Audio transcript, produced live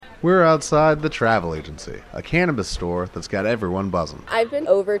We're outside the travel agency, a cannabis store that's got everyone buzzing. I've been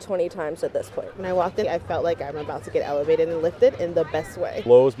over 20 times at this point. When I walked in, I felt like I'm about to get elevated and lifted in the best way.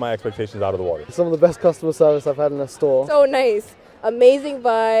 Blows my expectations out of the water. Some of the best customer service I've had in a store. So nice. Amazing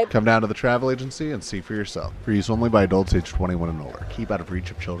vibe. Come down to the travel agency and see for yourself. For use only by adults age 21 and older. Keep out of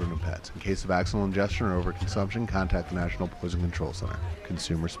reach of children and pets. In case of accidental ingestion or overconsumption, contact the National Poison Control Center.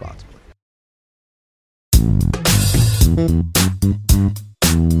 Consume responsibly.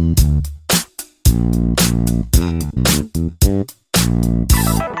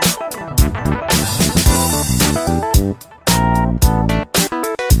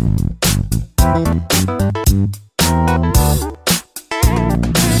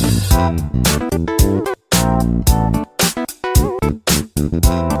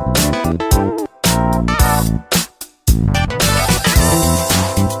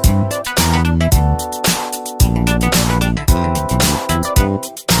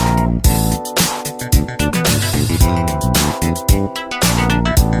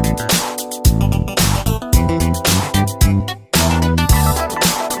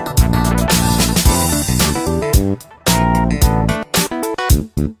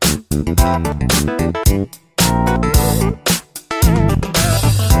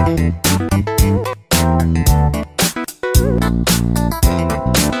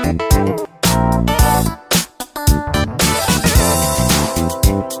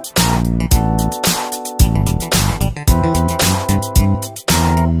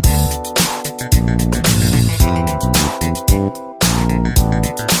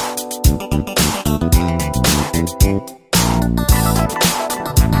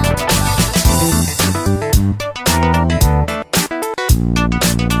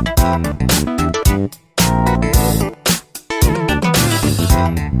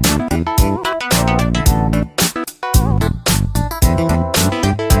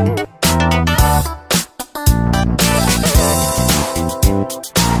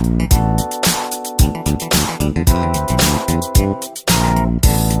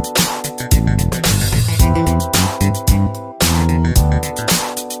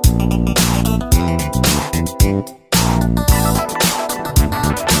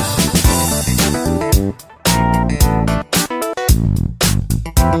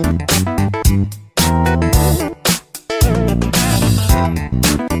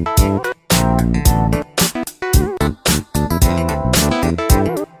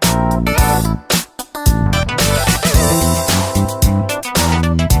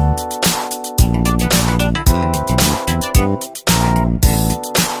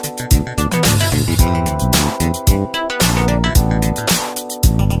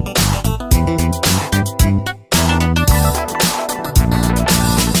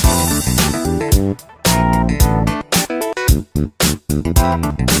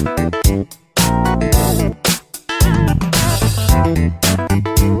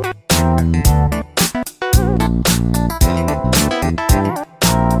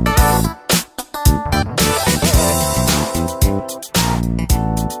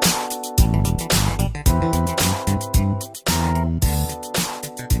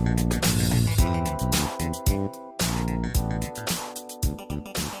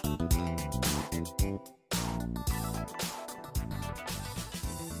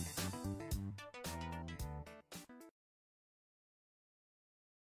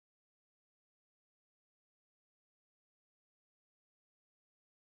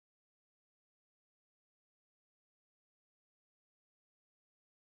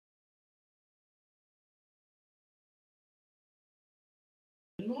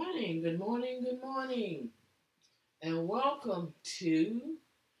 Good morning, good morning, good morning, and welcome to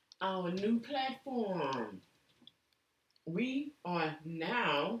our new platform. We are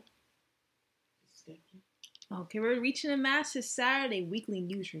now. Okay, we're reaching the masses Saturday weekly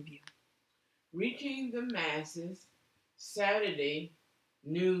news review. Reaching the Masses Saturday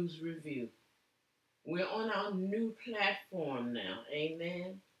News Review. We're on our new platform now,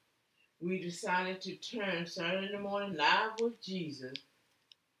 amen. We decided to turn Saturday morning live with Jesus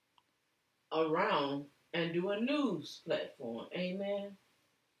around and do a news platform. Amen.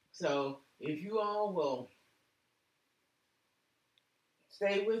 So if you all will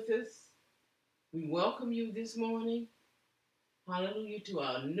stay with us, we welcome you this morning. Hallelujah, to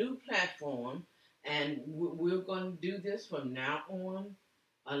our new platform. And we're going to do this from now on,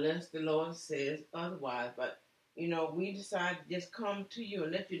 unless the Lord says otherwise. But, we decided to just come to you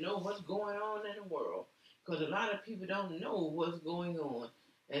and let you know what's going on in the world. Because a lot of people don't know what's going on.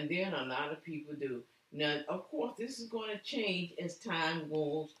 And then a lot of people do. Now, of course, this is going to change as time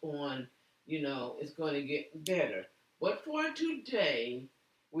goes on. It's going to get better. But for today,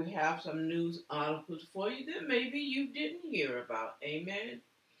 We have some news articles for you that maybe you didn't hear about. Amen.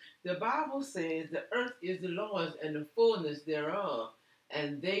 The Bible says the earth is the Lord's and the fullness thereof,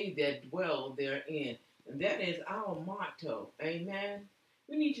 and they that dwell therein. And that is our motto. Amen.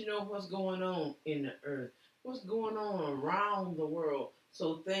 We need to know what's going on in the earth, what's going on around the world,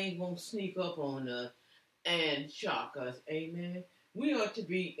 so things won't sneak up on us and shock us. Amen. We are to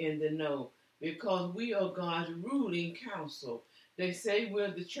be in the know because we are God's ruling council. They say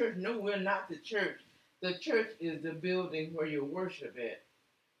we're the church. No, we're not the church. The church is the building where you worship at.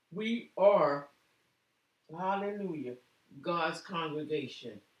 We are, hallelujah, God's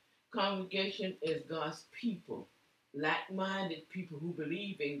congregation. Congregation is God's people, like-minded people who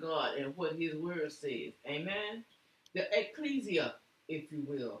believe in God and what His Word says. Amen. The ecclesia, if you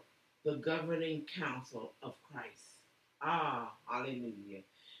will, the governing council of Christ. Hallelujah.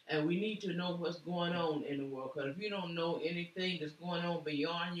 And we need to know what's going on in the world. Because if you don't know anything that's going on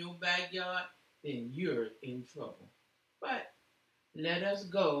beyond your backyard, then you're in trouble. But let us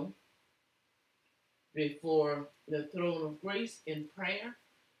go before the throne of grace in prayer.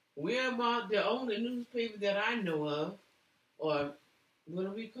 We're about the only newspaper that I know of, or what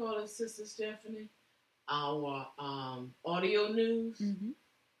do we call it, Sister Stephanie? Our audio news.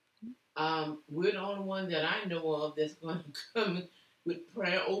 Mm-hmm. We're the only one that I know of that's going to come with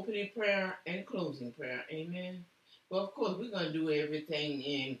prayer, opening prayer, and closing prayer. Amen. Well, of course, we're going to do everything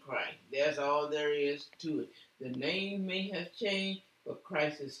in Christ. That's all there is to it. The name may have changed, but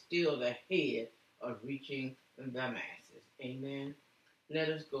Christ is still the head of reaching the masses. Amen. Let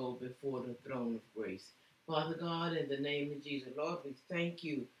us go before the throne of grace. Father God, in the name of Jesus, Lord, we thank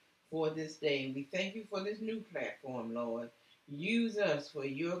you for this day. And we thank you for this new platform, Lord. Use us for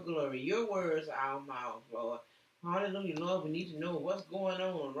your glory. Your words are our mouth, Lord. Hallelujah, Lord. We need to know what's going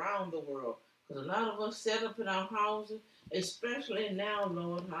on around the world. Because a lot of us set up in our houses, especially now,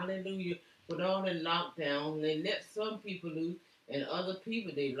 Lord. Hallelujah. With all the lockdown, they let some people loose, and other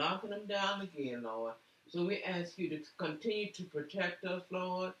people, they locking them down again, Lord. So we ask you to continue to protect us,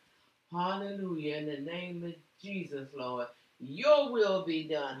 Lord. Hallelujah. In the name of Jesus, Lord. Your will be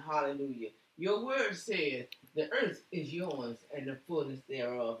done. Hallelujah. Your word says the earth is yours and the fullness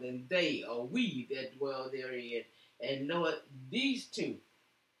thereof, and they are we that dwell therein. And Lord, these two,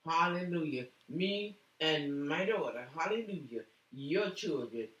 hallelujah, me and my daughter, hallelujah, your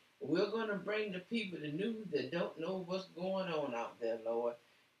children, we're going to bring the people the news that don't know what's going on out there, Lord.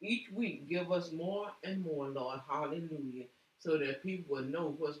 Each week, give us more and more, Lord, hallelujah, so that people will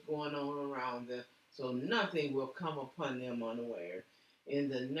know what's going on around them, so nothing will come upon them unaware. In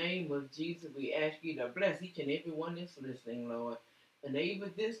the name of Jesus, we ask you to bless each and every one that's listening, Lord. Enable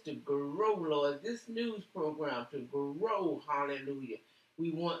this to grow, Lord, this news program to grow, hallelujah.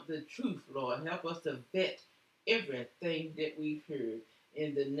 We want the truth, Lord. Help us to vet everything that we've heard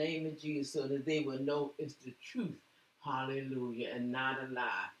in the name of Jesus so that they will know it's the truth, hallelujah, and not a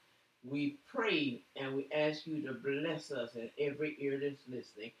lie. We pray and we ask you to bless us in every ear that's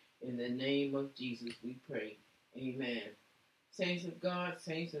listening. In the name of Jesus, we pray. Amen. Saints of God,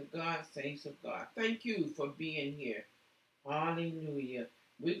 saints of God, saints of God, thank you for being here. Hallelujah.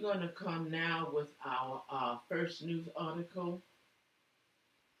 We're going to come now with our first news article.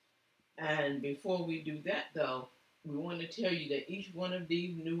 And before we do that, though, we want to tell you that each one of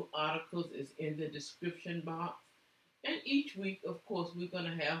these new articles is in the description box. And each week, of course, we're going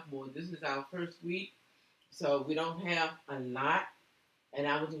to have more. This is our first week, so we don't have a lot. And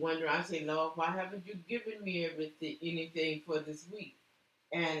I was wondering, I said, Lord, why haven't you given me anything for this week?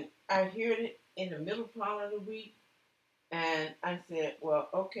 And I heard it in the middle part of the week. And I said, well,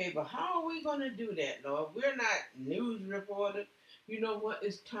 okay, but how are we going to do that, Lord? We're not news reporters. You know what?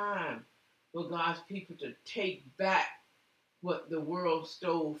 It's time for God's people to take back what the world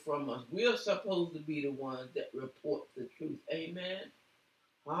stole from us. We're supposed to be the ones that report the truth. Amen.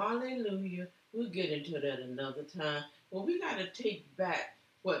 Hallelujah. We'll get into that another time. But we got to take back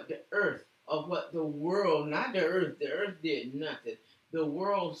what the earth, or what the world, not the earth did nothing. The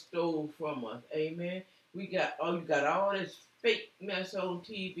world stole from us. Amen. You got all this fake mess on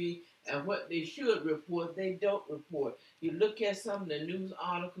TV, and what they should report, they don't report. You look at some of the news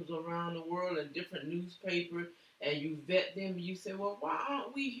articles around the world in different newspapers, and you vet them, and you say, well, why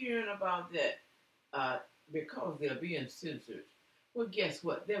aren't we hearing about that? Because they're being censored. Well, guess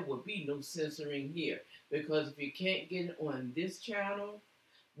what? There will be no censoring here, because if you can't get it on this channel,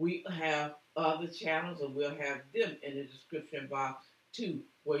 we have other channels, and we'll have them in the description box too,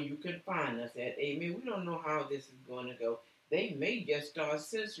 where you can find us at. Amen. We don't know how this is going to go. They may just start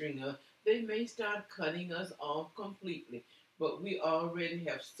censoring us. They may start cutting us off completely. But we already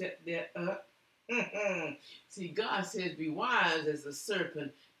have set that up, See, God says, "Be wise as a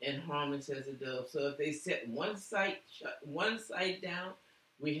serpent and harmless as a dove." So if they set shut one site down,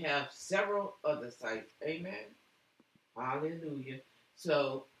 we have several other sites. Amen. Hallelujah.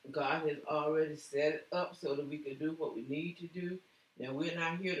 So God has already set it up so that we can do what we need to do. Now we're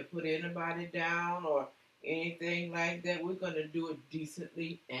not here to put anybody down or anything like that. We're going to do it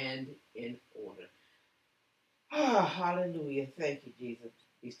decently and in order. Ah, hallelujah. Thank you, Jesus.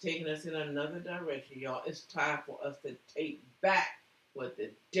 He's taking us in another direction, y'all. It's time for us to take back what the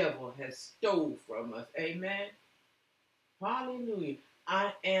devil has stole from us. Amen. Hallelujah.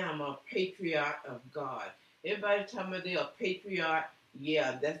 I am a patriot of God. Everybody tell me they're a patriot.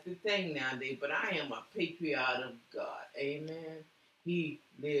 Yeah, that's the thing nowadays. But I am a patriot of God. Amen. He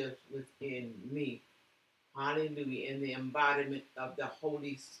lives within me. Hallelujah. In the embodiment of the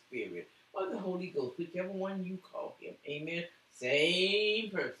Holy Spirit or the Holy Ghost, whichever one you call him. Amen. Same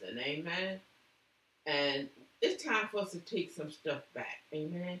person. Amen. And it's time for us to take some stuff back.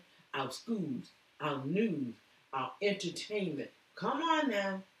 Amen. Our schools, our news, our entertainment. Come on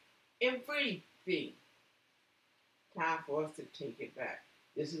now. Everything. Time for us to take it back.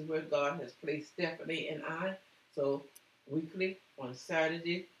 This is where God has placed Stephanie and I. So weekly on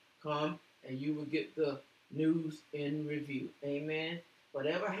Saturday, come and you will get the news in review. Amen.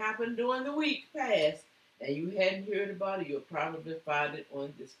 Whatever happened during the week past and you hadn't heard about it, you'll probably find it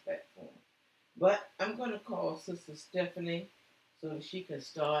on this platform. But I'm going to call Sister Stephanie so that she can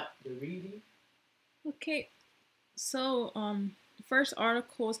start the reading. Okay, so the first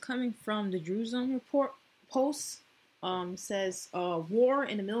article is coming from the Jerusalem Report Post. Says war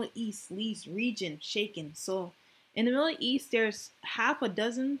in the Middle East leaves region shaken. So in the Middle East, there's half a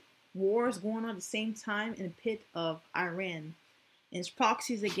dozen wars going on at the same time in the pit of Iran. And it's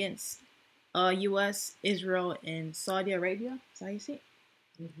proxies against U.S., Israel, and Saudi Arabia. Is that how you say it?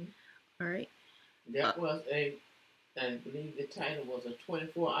 Mm-hmm. All right. That was I believe the title was a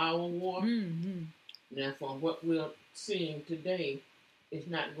 24-hour war. Mm-hmm. Now, from what we're seeing today, it's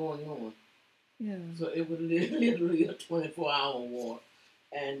not going on. Yeah. So it was literally a 24-hour war.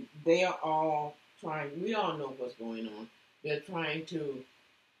 And they are all trying, we all know what's going on. They're trying to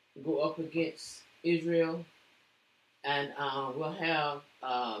go up against Israel. And we'll have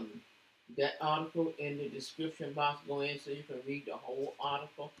that article in the description box. Go in so you can read the whole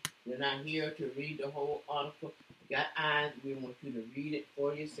article. We're not here to read the whole article. You got eyes, we want you to read it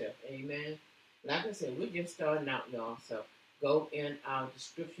for yourself. Amen. Like I said, we're just starting out, y'all. So go in our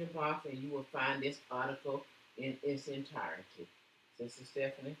description box and you will find this article in its entirety. Sister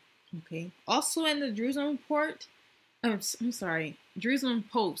Stephanie? Okay. Also in the Jerusalem Report, I'm sorry, Jerusalem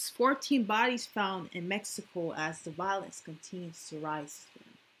Post, 14 bodies found in Mexico as the violence continues to rise.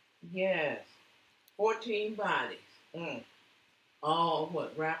 Yes. 14 bodies. All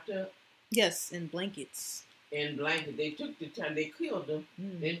what, wrapped up? Yes, in blankets. In blankets. They took the time, they killed them,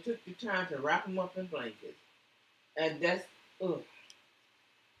 then took the time to wrap them up in blankets. And that's,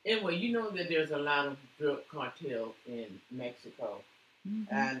 anyway, you know that there's a lot of drug cartel in Mexico.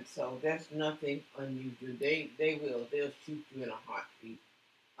 Mm-hmm. And so that's nothing unusual. They'll shoot you in a heartbeat.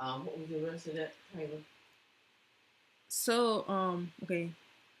 What was the rest of that, Taylor? So, okay.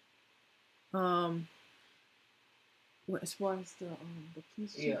 As far as the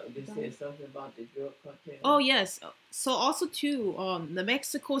police. Yeah, they said something about the drug cartel. Oh yes. So also too, the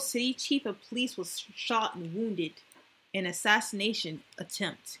Mexico City chief of police was shot and wounded in an assassination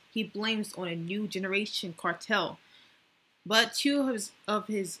attempt. He blames on a new generation cartel, but two of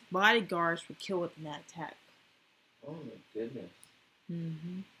his bodyguards were killed in that attack. Oh my goodness!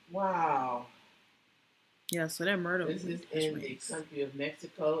 Mm-hmm. Wow. Yeah, so that murder. This is in the country of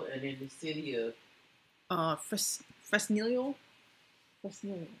Mexico and in the city of Fresnillo.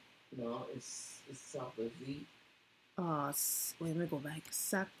 No, it's south of Z. Wait, let me go back.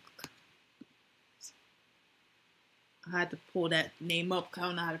 I had to pull that name up because I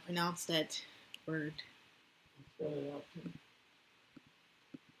don't know how to pronounce that word. Spell it out to me.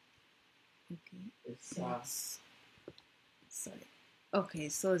 Okay. It's sorry. Okay,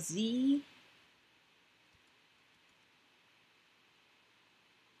 so Z.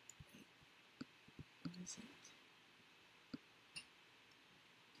 What is it?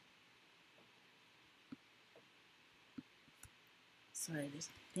 Sorry, this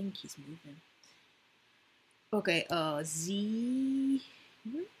thing keeps moving. Okay, Z.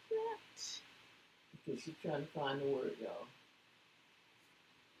 Where's that? Because she's trying to find the word, y'all.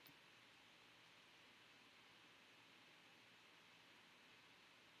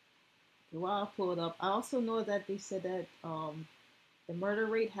 While I pull it up, I also know that they said that the murder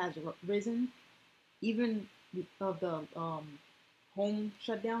rate has risen, even of the home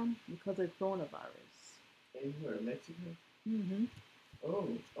shut down because of coronavirus. In where, Mexico? Mm-hmm. Oh,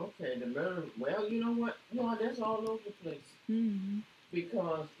 okay. The murder. Well, you know what? No, that's all over the place. Mm-hmm.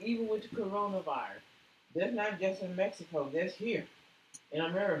 Because even with the coronavirus, that's not just in Mexico. That's here in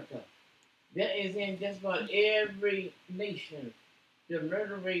America. That is in just about every nation. The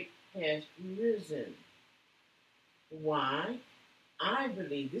murder rate has risen. Why? I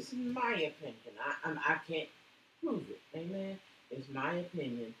believe, this is my opinion. I can't prove it. Amen. It's my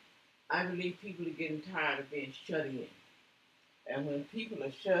opinion. I believe people are getting tired of being shut in. And when people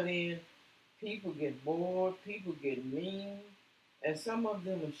are shut in, people get bored, people get mean, and some of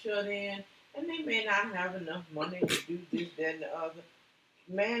them are shut in, and they may not have enough money to do this, that, and the other.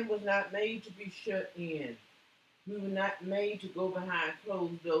 Man was not made to be shut in. We were not made to go behind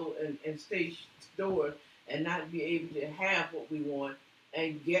closed doors and stay stored and not be able to have what we want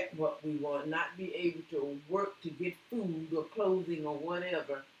and get what we want, not be able to work to get food or clothing or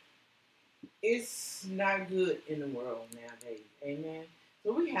whatever. It's not good in the world nowadays. Amen.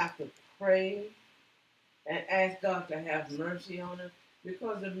 So we have to pray and ask God to have mercy on us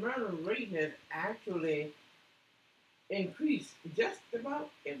because the murder rate has actually increased just about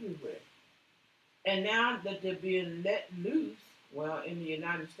everywhere. And now that they're being let loose, well, in the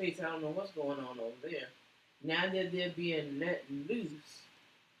United States, I don't know what's going on over there. Now that they're being let loose,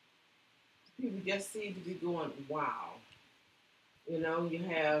 people just seem to be going, wow. You know, you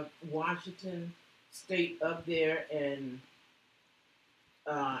have Washington State up there and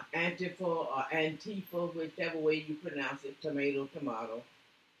Antifa or Antifa, whichever way you pronounce it, tomato, tomato.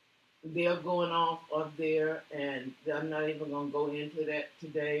 They're going off up there, and I'm not even going to go into that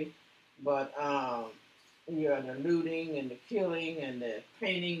today. But yeah, the looting and the killing and the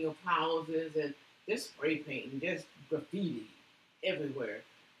painting of houses and just spray painting, just graffiti everywhere.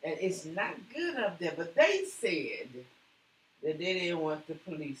 And it's not good up there. But they said that they didn't want the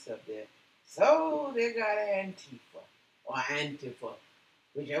police up there. So they got Antifa or Antifa.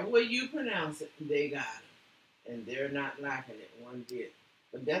 Whichever way you pronounce it, they got them. And they're not liking it one bit.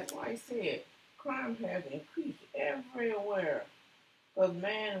 But that's why I said crime has increased everywhere. Because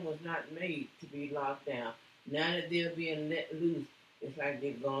man was not made to be locked down. Now that they're being let loose, it's like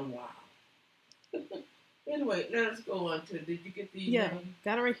they've gone wild. Anyway, let us go on to, did you get the Yeah,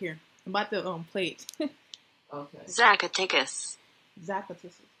 got it right here. I'm about to play it. Okay. Zacatecas.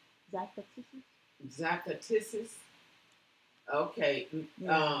 Zacatecas. Zacatecas. Okay.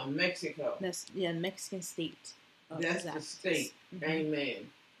 Yeah. Mexico. That's Mexican state. That's the state. Mm-hmm. Amen.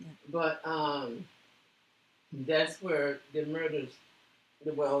 Yeah. But that's where the murders,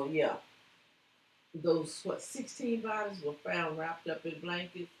 well, yeah. Those, 16 bodies were found wrapped up in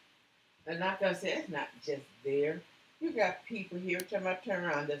blankets. And like I said, it's not just there. You got people here, every time I turn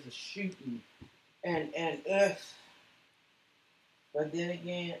around, there's a shooting. And but then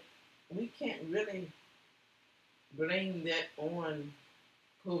again, we can't really blame that on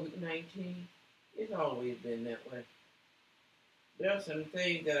COVID-19. It's always been that way. There are some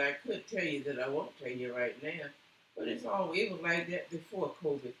things that I could tell you that I won't tell you right now, but it was like that before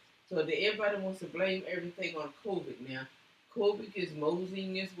COVID. So that everybody wants to blame everything on COVID now. COVID is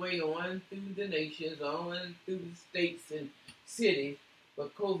moseying its way on through the nations, on through the states and cities,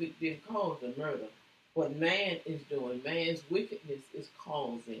 but COVID didn't cause the murder. What man is doing, man's wickedness is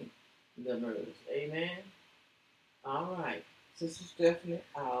causing the murders. Amen? All right. Sister Stephanie,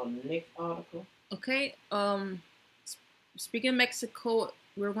 our next article. Okay. Speaking of Mexico,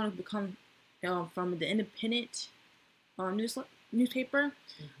 we're going to become from the Independent newspaper.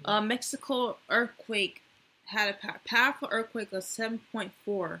 Mm-hmm. Mexico earthquake had a powerful earthquake of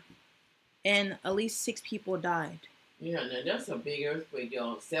 7.4, and at least 6 people died. Yeah, now that's a big earthquake,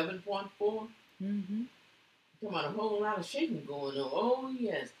 y'all. 7.4. Mm-hmm. Talking about a whole lot of shaking going on. Oh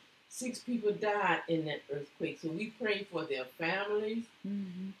yes, 6 people died in that earthquake. So we pray for their families,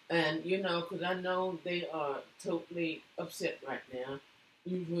 and because I know they are totally upset right now.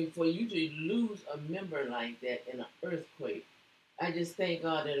 Usually, for you to lose a member like that in an earthquake, I just thank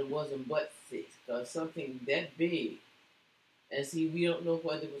God that it wasn't but 6, because something that big. And see, we don't know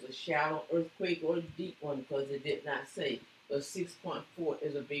whether it was a shallow earthquake or a deep one because it did not say. But 6.4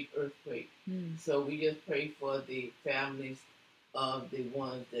 is a big earthquake. So we just pray for the families of the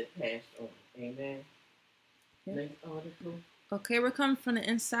ones that passed on. Amen. Yep. Next article. Okay, we're coming from the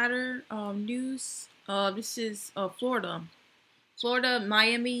Insider News. This is Florida. Florida,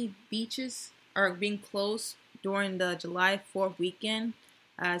 Miami beaches are being closed during the July 4th weekend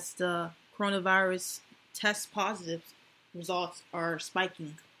as the coronavirus test positive results are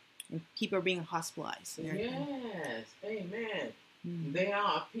spiking and people are being hospitalized. Yes, amen. They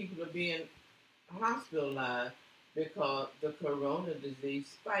are. People are being hospitalized. because the corona disease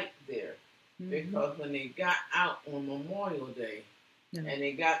spiked there. Mhm. Because when they got out on Memorial Day Yeah. and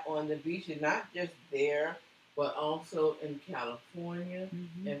they got on the beaches, not just there, but also in California.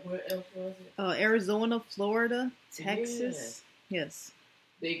 Mhm. And where else was it? Arizona, Florida, Texas. Yes.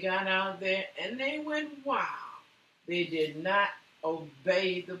 They got out there and they went wild. They did not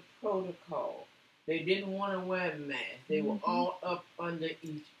obey the protocol. They didn't want to wear masks. They were all up under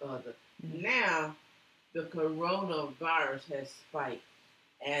each other. Now, the coronavirus has spiked,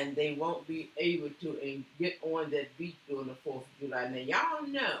 and they won't be able to get on that beach during the 4th of July. Now, y'all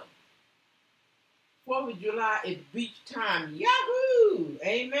know, 4th of July is beach time. Yahoo!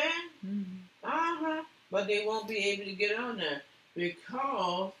 Amen? Uh-huh. But they won't be able to get on there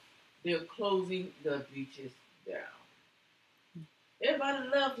because they're closing the beaches down. Everybody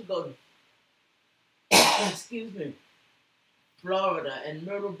loves to go to, excuse me, Florida and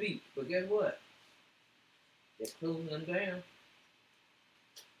Myrtle Beach. But guess what? They're closing them down.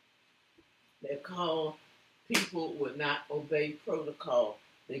 They called people would not obey protocol.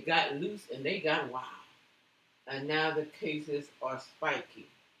 They got loose and they got wild. And now the cases are spiking.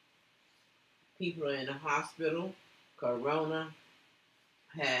 People are in the hospital. Corona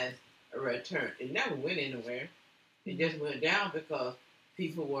has returned. It never went anywhere. It just went down because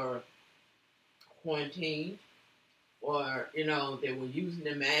people were quarantined, or, they were using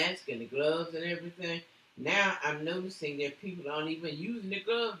the mask and the gloves and everything. Now I'm noticing that people aren't even using the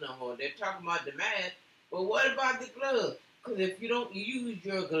gloves no more. They're talking about the mask, but what about the gloves? Because if you don't use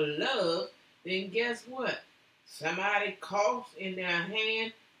your glove, then guess what? Somebody coughs in their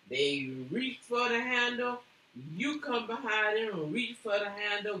hand, they reach for the handle, you come behind them and reach for the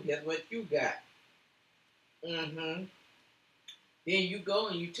handle, guess what you got? Then you go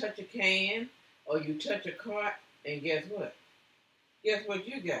and you touch a can, or you touch a cart, and guess what? Guess what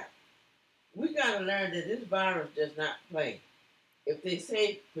you got? We got to learn that this virus does not play. If they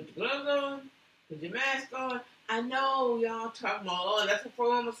say, put your gloves on, put your mask on, I know y'all talking about, oh, that's a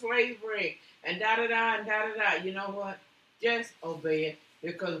form of slavery, and da-da-da, and da-da-da. You know what? Just obey it,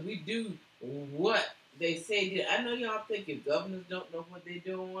 because we do what they say. I know y'all think your governors don't know what they're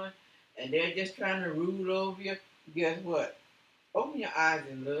doing, and they're just trying to rule over you. Guess what? Open your eyes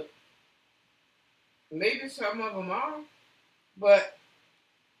and look. Maybe some of them are, but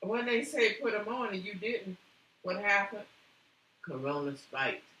when they say put them on and you didn't, what happened? Corona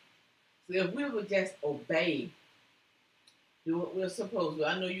spiked. So if we would just obey, do what we're supposed to.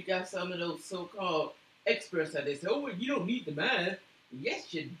 I know you got some of those so-called experts that they say, oh, well, you don't need the mask.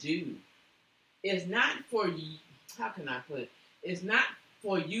 Yes, you do. It's not for you, how can I put it? It's not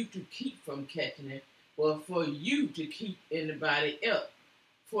for you to keep from catching it, but for you to keep anybody else.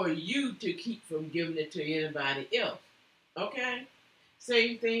 For you to keep from giving it to anybody else. Okay?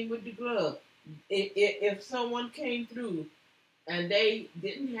 Same thing with the glove. If someone came through and they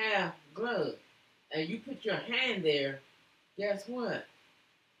didn't have gloves, and you put your hand there, guess what?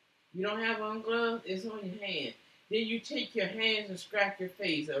 You don't have on gloves, it's on your hand. Then you take your hands and scratch your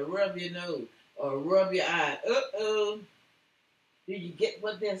face, or rub your nose, or rub your eye. Uh-oh. Do you get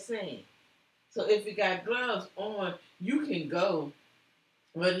what they're saying? So if you got gloves on, you can go.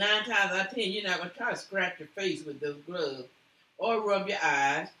 But 9 times out of 10, you're not going to try to scratch your face with those gloves, or rub your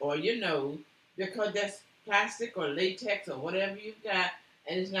eyes, or your nose, because that's plastic or latex or whatever you've got,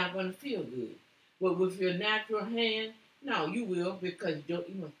 and it's not going to feel good. But with your natural hand, no, you will, because you don't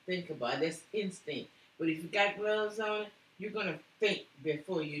even think about it. That's instinct. But if you got gloves on, you're going to think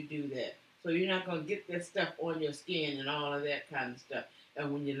before you do that. So you're not going to get that stuff on your skin and all of that kind of stuff.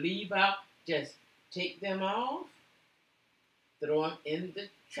 And when you leave out, just take them off, throw them in the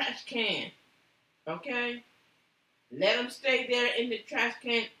trash can. Okay? Let them stay there in the trash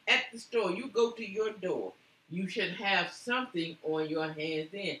can at the store. You go to your door. You should have something on your hands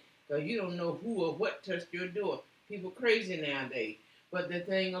then, because you don't know who or what touched your door. People crazy nowadays. But the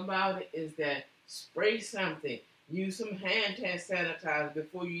thing about it is that spray something. Use some hand sanitizer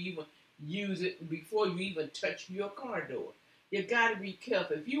before you even use it, before you even touch your car door. You got to be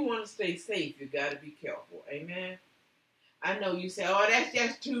careful. If you want to stay safe, you got to be careful. Amen? I know you say, oh, that's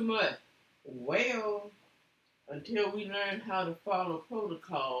just too much. Well, until we learn how to follow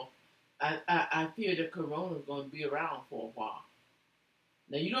protocol, I fear the corona is going to be around for a while.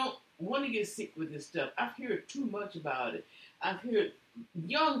 Now, you don't want to get sick with this stuff. I've heard too much about it. I've heard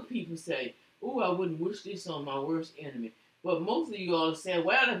young people say, oh, I wouldn't wish this on my worst enemy. But most of you all say,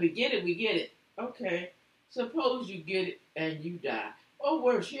 well, if we get it, we get it. Okay, suppose you get it and you die. Or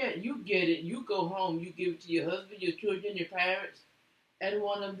worse yet, you get it, you go home, you give it to your husband, your children, your parents, and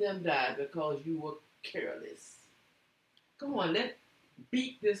one of them died because you were careless. Come on, let's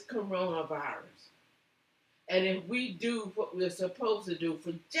beat this coronavirus. And if we do what we're supposed to do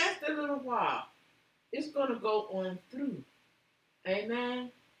for just a little while, it's going to go on through. Amen.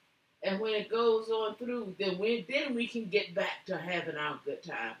 And when it goes on through, then we can get back to having our good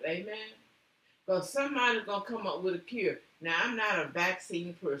time. Amen. Because somebody's going to come up with a cure. Now, I'm not a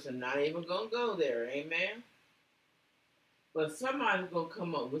vaccine person. Not even going to go there. Amen. But somebody's going to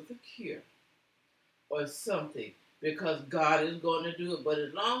come up with a cure or something because God is going to do it. But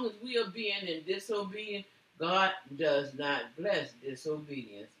as long as we are being in disobedience, God does not bless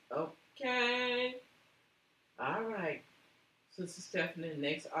disobedience. Okay. All right. Sister Stephanie,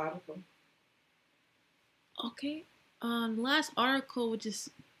 next article. Okay. The last article was just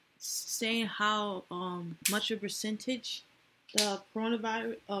saying how much of a percentage the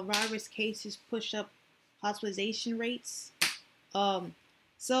coronavirus virus cases push up hospitalization rates.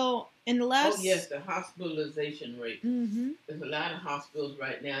 So in the last, oh yes, the hospitalization rate. Mm-hmm. There's a lot of hospitals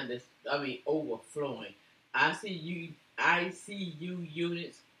right now that's overflowing. ICU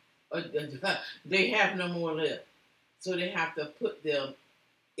units, they have no more left, so they have to put them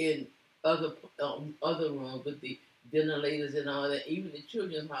in other rooms with the ventilators and all that. Even the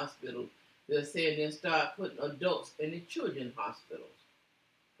children's hospitals, they're saying they'll start putting adults in the children's hospitals.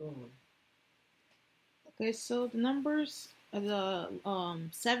 Go on. Okay, so the numbers of the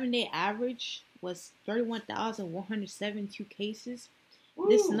 7-day average was 31,172 cases. Woo.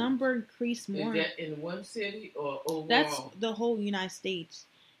 This number increased more. Is that in one city or overall? That's the whole United States.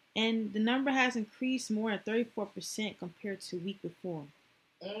 And the number has increased more than 34% compared to the week before.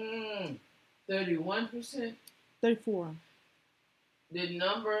 31%? 34. The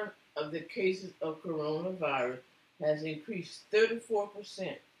number of the cases of coronavirus has increased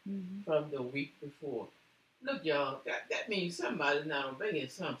 34% from the week before. Look, y'all, that means somebody's not obeying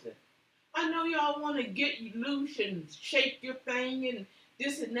something. I know y'all want to get loose and shake your thing and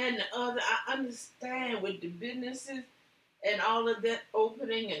this and that and the other. I understand with the businesses and all of that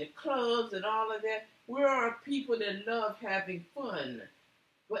opening and the clubs and all of that. We are people that love having fun.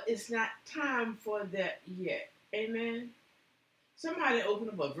 But it's not time for that yet. Amen? Somebody open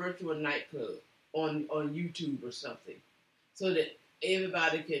up a virtual nightclub on YouTube or something so that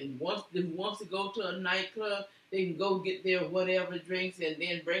everybody who wants to go to a nightclub, they can go get their whatever drinks and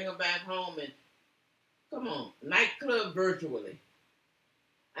then bring them back home and come on, nightclub virtually.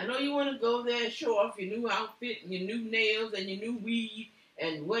 I know you want to go there and show off your new outfit and your new nails and your new weave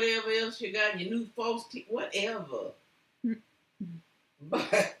and whatever else you got, your new false teeth, whatever.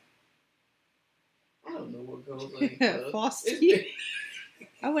 But I don't know what goes on in clubs. False teeth.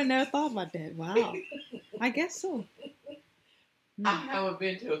 I would never thought about that. Wow. I guess so. I haven't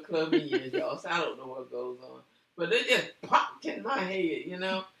been to a club in years, y'all, so I don't know what goes on. But it just popped in my head, you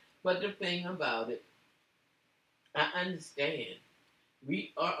know. But the thing about it, I understand.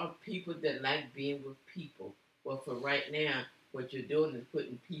 We are a people that like being with people. But for right now, what you're doing is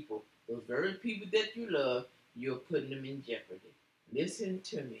putting people, those very people that you love, you're putting them in jeopardy. Listen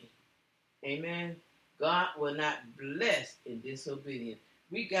to me. Amen. God will not bless in disobedience.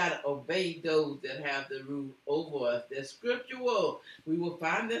 We got to obey those that have the rule over us. They're scriptural. We will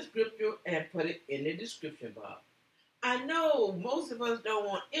find that scripture and put it in the description box. I know most of us don't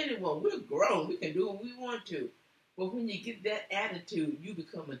want anyone. We're grown. We can do what we want to. But when you get that attitude, you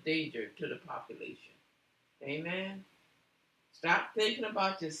become a danger to the population. Amen. Stop thinking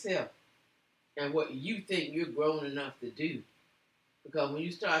about yourself and what you think you're grown enough to do. Because when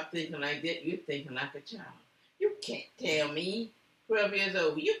you start thinking like that, you're thinking like a child. You can't tell me, 12 years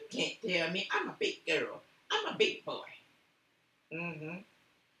old, you can't tell me I'm a big girl. I'm a big boy.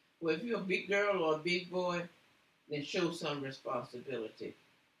 Well, if you're a big girl or a big boy, then show some responsibility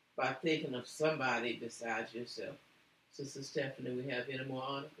by thinking of somebody besides yourself. Sister Stephanie, we have any more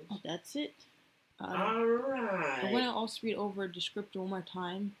articles? Oh, that's it. All right. I want to also read over the scripture one more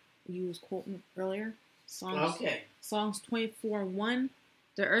time. You was quoting earlier. Songs 24:1.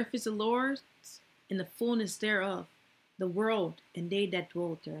 The earth is the Lord's and the fullness thereof, the world and they that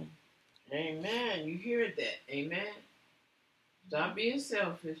dwell therein. Amen. You hear that? Amen. Stop being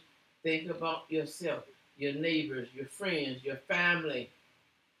selfish. Think about yourself, your neighbors, your friends, your family.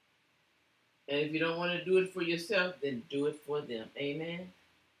 And if you don't want to do it for yourself, then do it for them. Amen.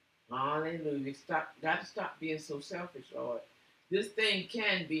 Hallelujah. Got to stop being so selfish, Lord. This thing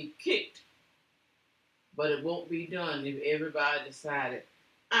can be kicked, but it won't be done if everybody decided,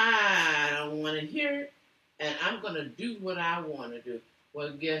 I don't want to hear it, and I'm going to do what I want to do.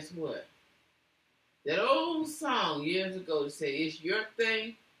 Well, guess what? That old song years ago that said, it's your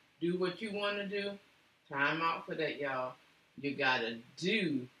thing, do what you want to do. Time out for that, y'all. You got to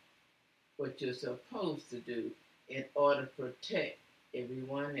do what you're supposed to do in order to protect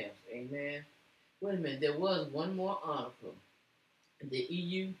everyone else. Amen. Wait a minute, there was one more article. The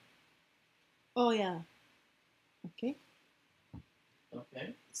EU. Oh yeah. Okay.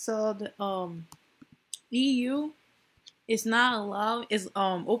 Okay. So the EU is not allowed is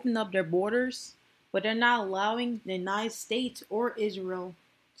opened up their borders, but they're not allowing the United States or Israel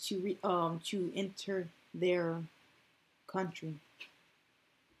to enter their country.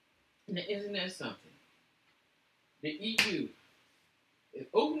 Now, isn't that something? The EU is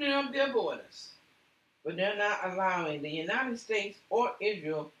opening up their borders, but they're not allowing the United States or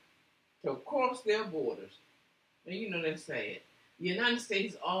Israel to cross their borders. Now, you know, that's sad. The United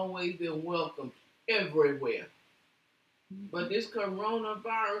States has always been welcomed everywhere. But this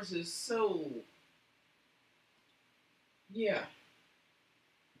coronavirus is so, yeah,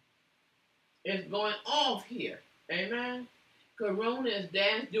 it's going off here. Amen. Corona is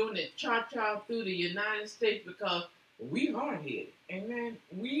doing the cha-cha through the United States because we hard-headed. Amen.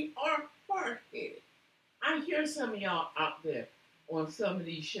 We are hard-headed. I hear some of y'all out there on some of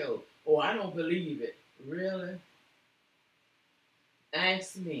these shows. Oh, I don't believe it. Really?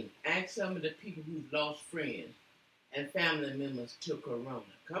 Ask me. Ask some of the people who've lost friends and family members to corona.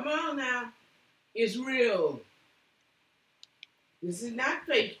 Come on now. It's real. This is not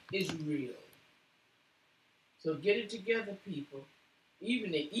fake. It's real. So get it together, people.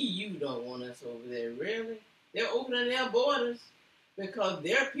 Even the EU don't want us over there, really. They're opening their borders because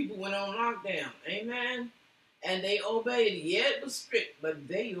their people went on lockdown. Amen? And they obeyed it. Yeah, it was strict, but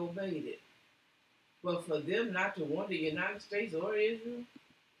they obeyed it. But for them not to want the United States or Israel,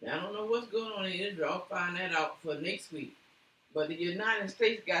 I don't know what's going on in Israel. I'll find that out for next week. But the United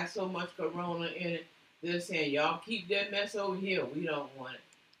States got so much corona in it, they're saying, y'all keep that mess over here. We don't want it.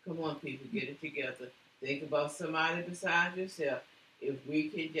 Come on, people, get it together. Think about somebody besides yourself. If we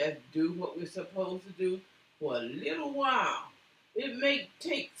can just do what we're supposed to do for a little while, it may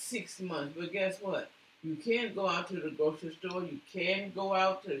take 6 months, but guess what? You can go out to the grocery store. You can go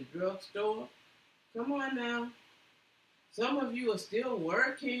out to the drugstore. Come on now. Some of you are still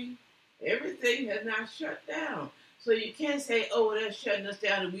working. Everything has not shut down. So you can't say, oh, they're shutting us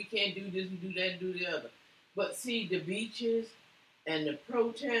down and we can't do this and do that and do the other. But see, the beaches and the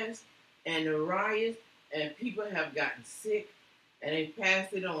protests and the riots and people have gotten sick and they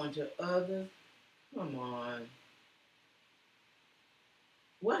passed it on to others. Come on.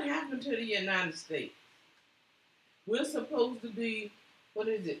 What happened to the United States? We're supposed to be, what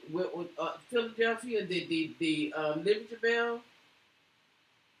is it? Philadelphia, the Liberty Bell,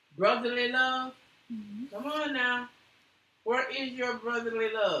 brotherly love. Mm-hmm. Come on now. Where is your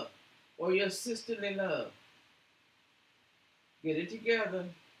brotherly love or your sisterly love? Get it together.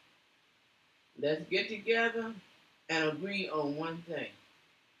 Let's get together and agree on one thing.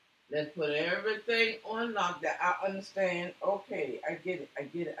 Let's put everything on lockdown. I understand. Okay, I get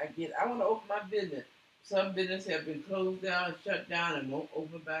it. I want to open my business. Some businesses have been closed down, shut down, and won't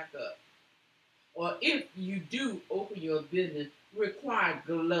open back up. Or if you do open your business, require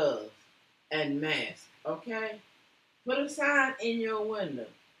gloves and masks, okay? Put a sign in your window.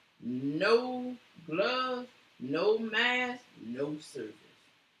 No gloves, no mask, no service.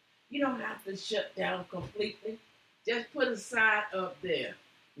 You don't have to shut down completely. Just put a sign up there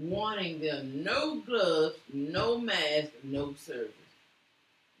warning them no gloves, no mask, no service.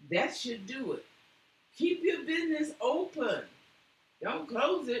 That should do it. Keep your business open. Don't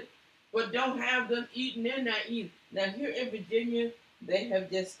close it, but don't have them eating in there either. Now here in Virginia, they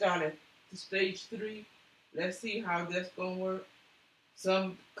have just started stage 3. Let's see how that's going to work.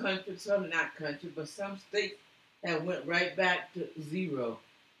 Some countries, some not countries, but some states have went right back to 0.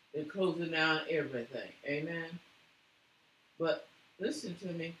 They're closing down everything. Amen. But listen to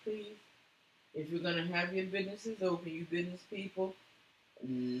me, please. If you're going to have your businesses open, you business people,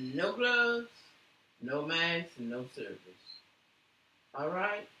 no gloves, no masks, and no service. All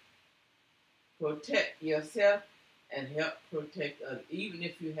right? Protect yourself and help protect others, even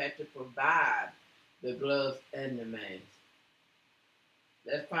if you had to provide the gloves and the mask.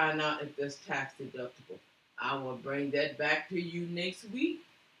 Let's find out if that's tax deductible. I will bring that back to you next week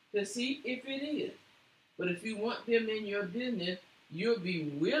to see if it is. But if you want them in your business, you'll be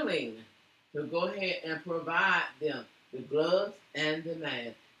willing to go ahead and provide them the gloves and the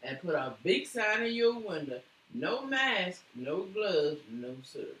mask and put a big sign in your window, no mask, no gloves, no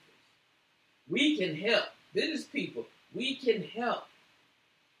service. We can help, business people, we can help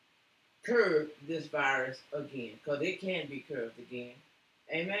curb this virus again, because it can be curbed again.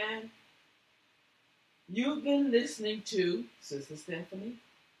 Amen? You've been listening to Sister Stephanie.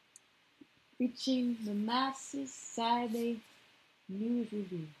 Reaching the masses, Saturday News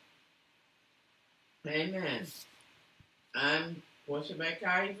Review. Amen. I'm Portia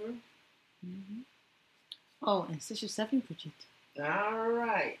McIver. Mm-hmm. Oh, and Sister Stephanie Bridget. All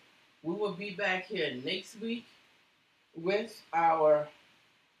right. We will be back here next week with our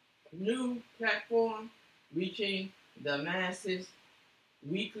new platform, Reaching the Masses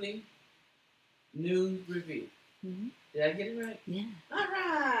Weekly News Review. Mm-hmm. Did I get it right? Yeah.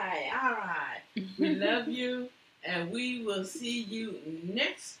 All right. We love you, and we will see you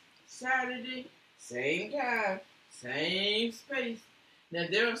next Saturday, same time, same space. Now,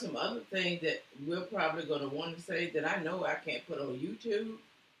 there are some other things that we're probably going to want to say that I know I can't put on YouTube.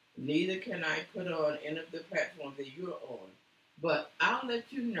 Neither can I put on any of the platforms that you're on. But I'll let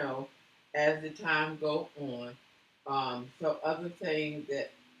you know as the time goes on. Some other things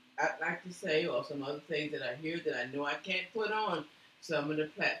that I'd like to say, or some other things that I hear that I know I can't put on some of the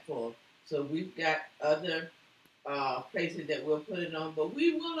platforms. So we've got other places that we'll put it on, but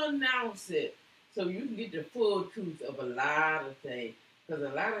we will announce it so you can get the full truth of a lot of things. Because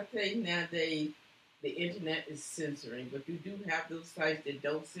a lot of things nowadays, the internet is censoring, but you do have those sites that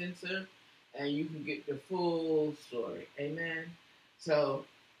don't censor, and you can get the full story. Amen. So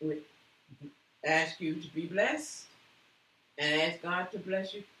we ask you to be blessed and ask God to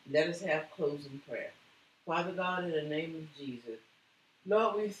bless you. Let us have closing prayer. Father God, in the name of Jesus,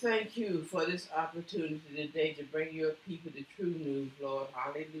 Lord, we thank you for this opportunity today to bring your people the true news, Lord.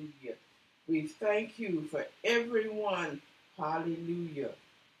 Hallelujah. We thank you for everyone, hallelujah,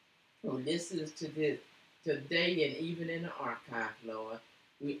 who listens to this today and even in the archive, Lord.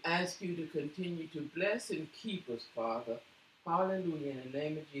 We ask you to continue to bless and keep us, Father. Hallelujah, in the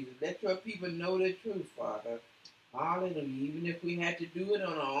name of Jesus. Let your people know the truth, Father. Hallelujah. Even if we had to do it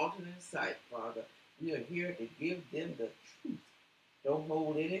on an alternate site, Father, we are here to give them the truth. Don't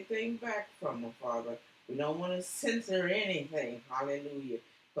hold anything back from them, Father. We don't want to censor anything, hallelujah.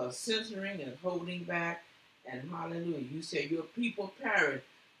 Because censoring and holding back, and hallelujah, you say your people perish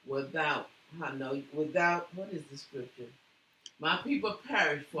without, what is the scripture? My people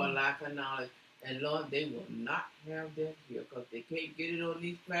perish for lack of knowledge. And Lord, they will not have that here because they can't get it on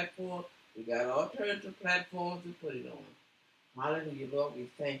these platforms. We got alternative platforms to put it on. Hallelujah, Lord, we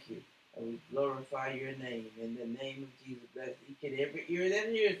thank you. And we glorify your name. In the name of Jesus, bless each and every ear that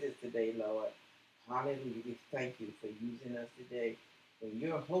hears this today, Lord. Hallelujah, we thank you for using us today. In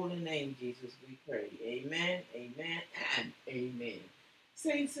your holy name, Jesus, we pray. Amen, amen, and amen.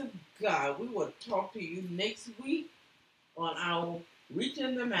 Saints of God, we will talk to you next week on our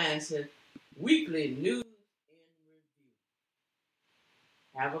Reaching the Masses Weekly News and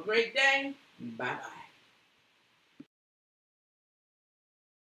Review. Have a great day. Bye-bye.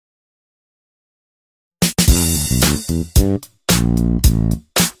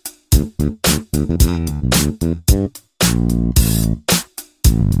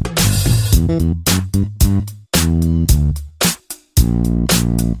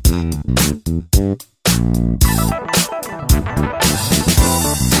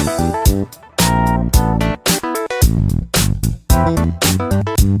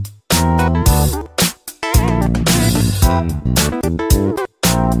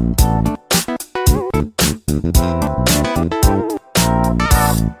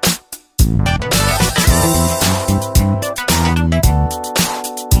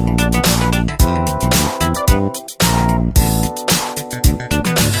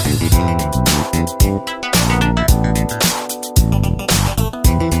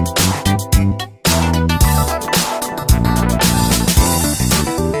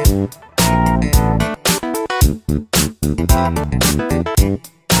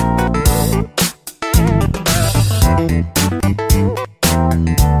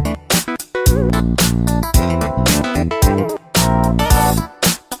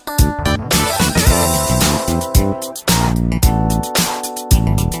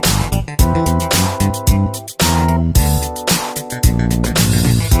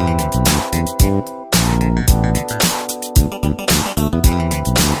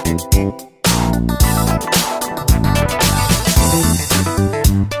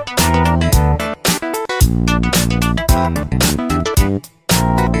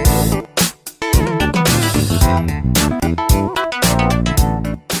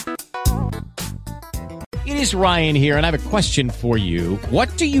 It is Ryan here, and I have a question for you.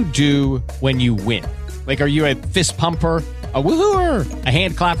 What do you do when you win? Like, are you a fist pumper, a woohooer, a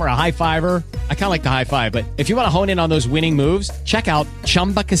hand clapper, a high fiver? I kind of like the high five, but if you want to hone in on those winning moves, check out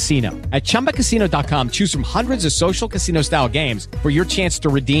Chumba Casino. At ChumbaCasino.com, choose from hundreds of social casino-style games for your chance to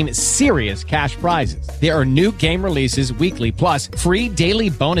redeem serious cash prizes. There are new game releases weekly, plus free daily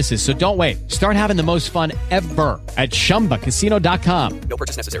bonuses. So don't wait. Start having the most fun ever at ChumbaCasino.com. No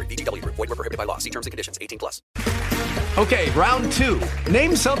purchase necessary. VGW Group. Void where prohibited by law. See terms and conditions. 18+. Okay, round two.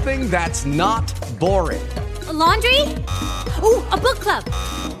 Name something that's not boring. laundry? Ooh, a book club.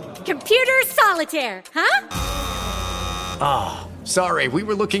 Computer solitaire, huh? Ah, oh, sorry, we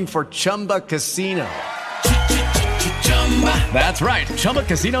were looking for Chumba Casino. That's right,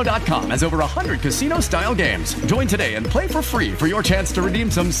 ChumbaCasino.com has over 100 casino-style games. Join today and play for free for your chance to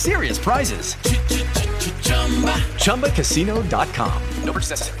redeem some serious prizes. ChumbaCasino.com. No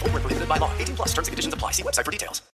purchase necessary. Void where prohibited by law. 18+ terms and conditions apply. See website for details.